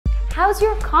How's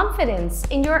your confidence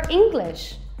in your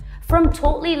English? From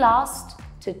totally lost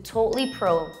to totally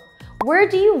pro. Where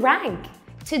do you rank?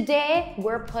 Today,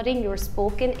 we're putting your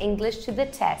spoken English to the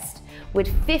test with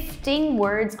 15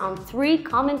 words on 3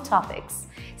 common topics,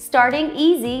 starting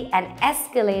easy and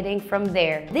escalating from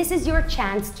there. This is your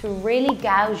chance to really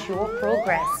gauge your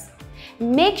progress.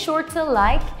 Make sure to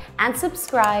like and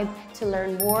subscribe to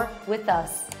learn more with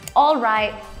us. All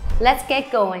right, let's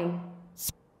get going.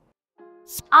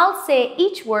 I'll say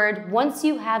each word once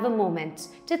you have a moment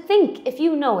to think if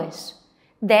you know it.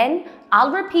 Then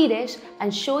I'll repeat it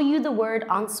and show you the word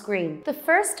on screen. The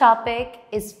first topic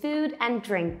is food and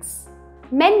drinks.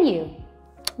 Menu.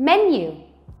 Menu.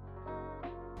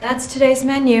 That's today's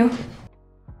menu.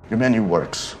 Your menu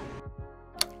works.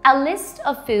 A list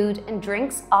of food and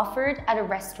drinks offered at a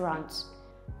restaurant.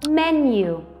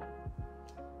 Menu.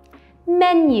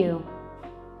 Menu.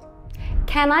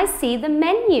 Can I see the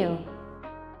menu?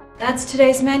 That's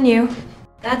today's menu.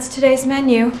 That's today's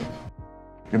menu.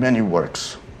 Your menu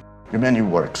works. Your menu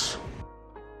works.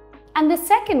 And the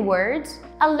second word,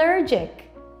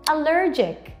 allergic.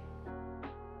 Allergic.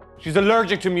 She's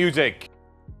allergic to music.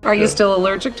 Are you still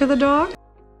allergic to the dog?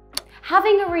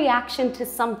 Having a reaction to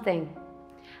something.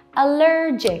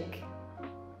 Allergic.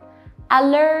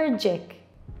 Allergic.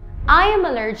 I am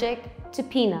allergic to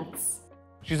peanuts.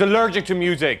 She's allergic to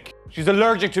music. She's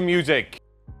allergic to music.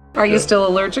 Are you still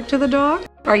allergic to the dog?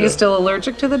 Are you still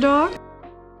allergic to the dog?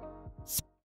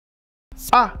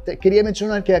 Te quería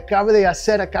mencionar que acabo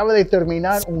de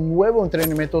terminar un nuevo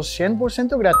entrenamiento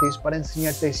 100% gratis para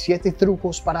enseñarte 7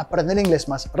 trucos para aprender inglés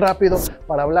más rápido,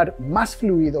 para hablar más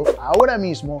fluido. Ahora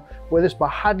mismo puedes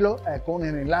bajarlo con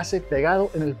el enlace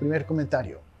pegado en el primer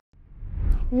comentario.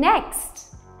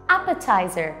 Next,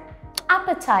 appetizer.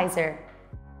 Appetizer.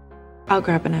 I'll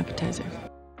grab an appetizer.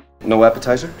 No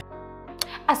appetizer?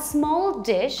 A small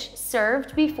dish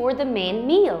served before the main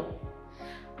meal.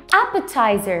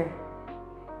 Appetizer.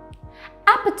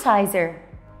 Appetizer.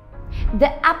 The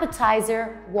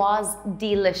appetizer was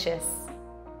delicious.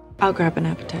 I'll grab an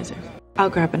appetizer. I'll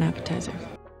grab an appetizer.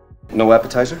 No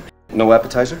appetizer? No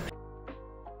appetizer?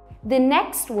 The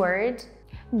next word,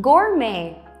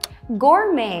 gourmet.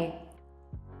 Gourmet.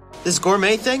 This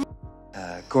gourmet thing?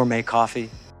 Gourmet coffee.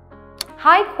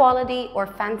 High quality or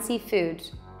fancy food.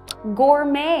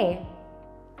 Gourmet.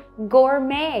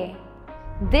 Gourmet.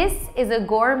 This is a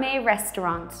gourmet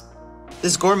restaurant.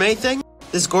 This gourmet thing?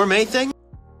 This gourmet thing?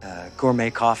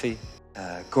 Gourmet coffee.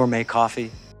 Gourmet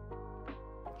coffee.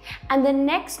 And the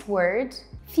next word,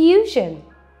 fusion.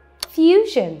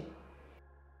 Fusion.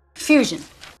 Fusion.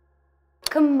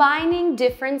 Combining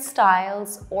different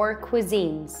styles or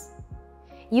cuisines.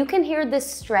 You can hear the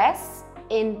stress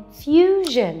in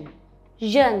fusion.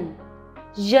 Jeune,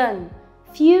 jeune,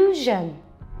 fusion.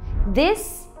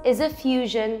 This is a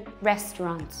fusion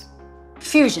restaurant.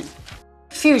 Fusion.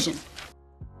 Fusion.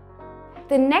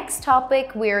 The next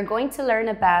topic we are going to learn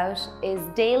about is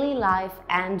daily life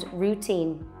and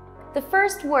routine. The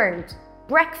first word,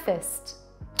 breakfast.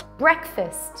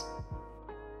 Breakfast.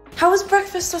 How was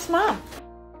breakfast with Mom?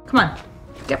 Come on,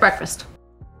 get breakfast.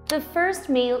 The first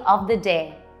meal of the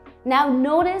day. Now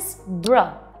notice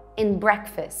bruh in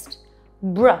breakfast.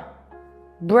 Bruh.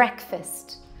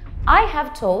 Breakfast. I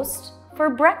have toast for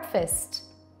breakfast.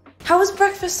 How was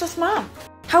breakfast with Mom?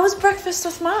 How was breakfast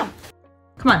with Mom?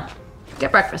 Come on, get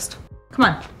breakfast. Come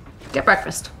on, get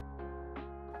breakfast.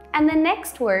 And the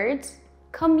next word,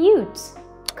 commute.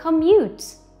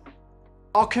 Commute.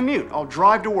 I'll commute. I'll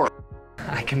drive to work.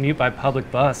 I commute by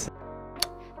public bus.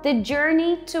 The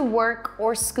journey to work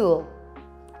or school.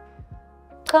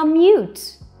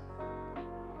 Commute.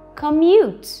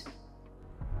 Commute.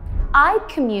 I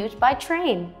commute by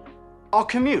train. I'll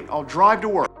commute. I'll drive to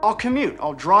work. I'll commute.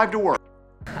 I'll drive to work.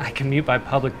 I commute by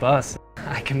public bus.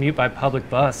 I commute by public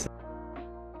bus.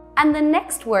 And the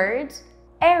next word,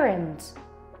 errand.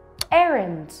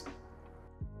 Errand.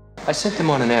 I sent them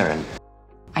on an errand.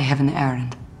 I have an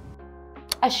errand.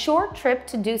 A short trip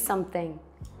to do something.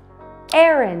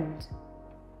 Errand.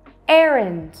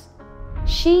 Errand.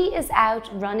 She is out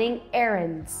running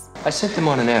errands. I sent them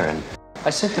on an errand. I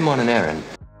sent them on an errand.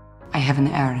 I have an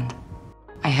errand.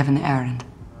 I have an errand.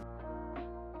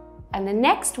 And the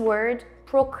next word,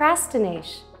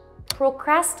 procrastinate.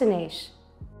 Procrastinate.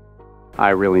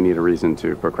 I really need a reason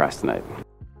to procrastinate.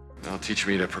 They'll teach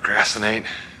me to procrastinate.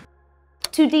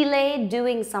 To delay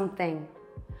doing something.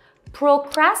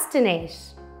 Procrastinate.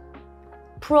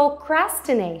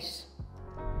 Procrastinate.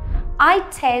 I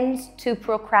tend to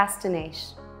procrastinate.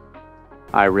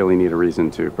 I really need a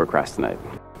reason to procrastinate.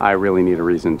 I really need a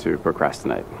reason to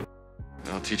procrastinate.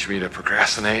 They'll teach me to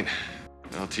procrastinate.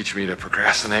 Don't teach me to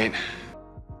procrastinate.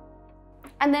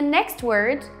 And the next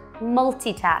word,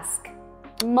 multitask.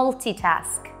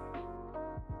 Multitask.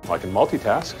 I can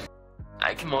multitask.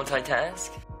 I can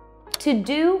multitask. To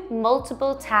do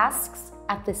multiple tasks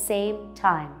at the same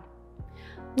time.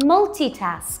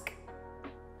 Multitask.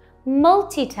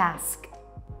 Multitask.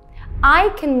 I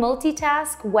can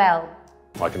multitask well.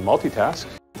 I can multitask.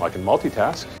 I can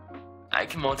multitask. I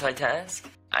can multitask.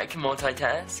 I can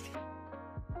multitask.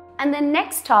 And the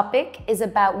next topic is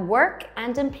about work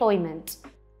and employment.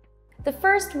 The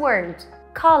first word,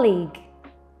 colleague.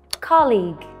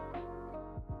 Colleague.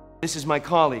 This is my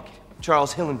colleague,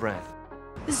 Charles Hillenbrand.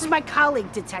 This is my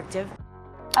colleague, Detective.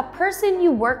 A person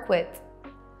you work with.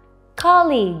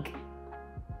 Colleague.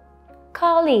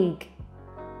 Colleague.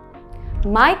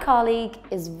 My colleague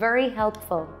is very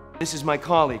helpful. This is my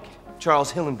colleague,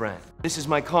 Charles Hillenbrand. This is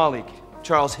my colleague,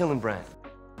 Charles Hillenbrand.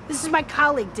 This is my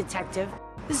colleague, Detective.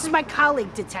 This is my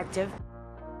colleague, Detective.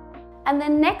 And the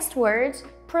next word,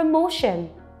 promotion.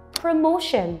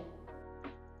 Promotion.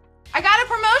 I got a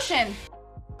promotion.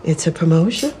 It's a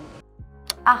promotion?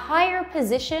 A higher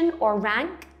position or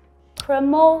rank.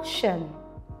 Promotion.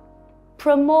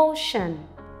 Promotion.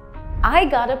 I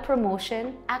got a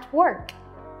promotion at work.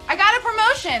 I got a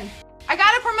promotion. I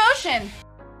got a promotion.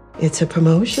 It's a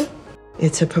promotion?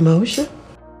 It's a promotion?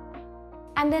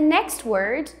 And the next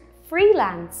word,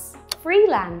 freelance.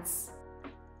 Freelance.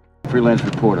 Freelance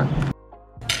reporter.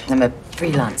 I'm a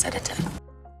freelance editor.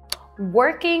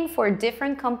 Working for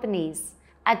different companies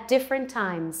at different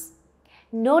times.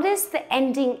 Notice the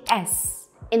ending S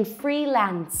in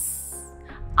freelance.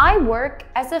 I work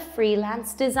as a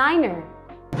freelance designer.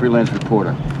 Freelance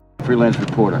reporter. Freelance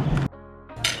reporter.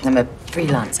 I'm a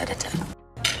freelance editor.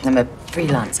 I'm a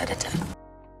freelance editor.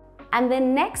 And the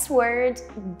next word,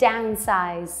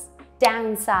 downsize.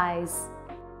 Downsize.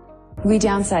 We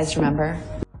downsized, remember?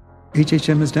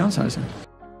 HHM is downsizing.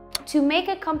 To make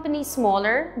a company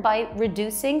smaller by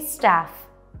reducing staff.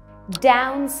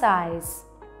 Downsize.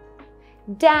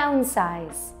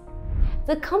 Downsize.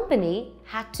 The company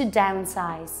had to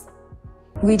downsize.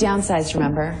 We downsized,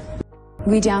 remember?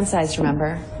 We downsized,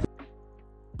 remember?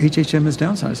 HHM is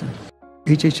downsizing.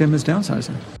 HHM is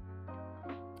downsizing.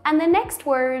 And the next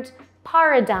word,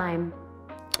 paradigm.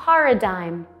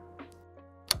 Paradigm.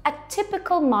 A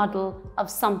typical model of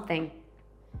something.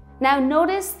 Now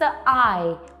notice the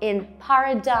I in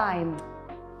paradigm.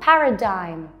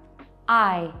 Paradigm.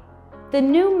 I. The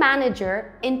new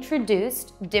manager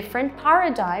introduced different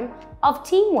paradigm of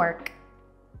teamwork.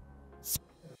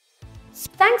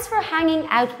 Thanks for hanging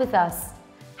out with us.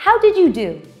 How did you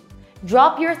do?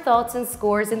 Drop your thoughts and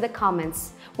scores in the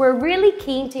comments. We're really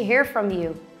keen to hear from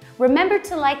you. Remember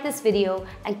to like this video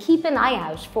and keep an eye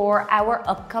out for our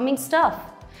upcoming stuff.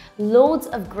 Loads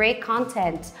of great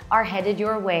content are headed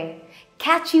your way.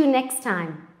 Catch you next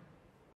time.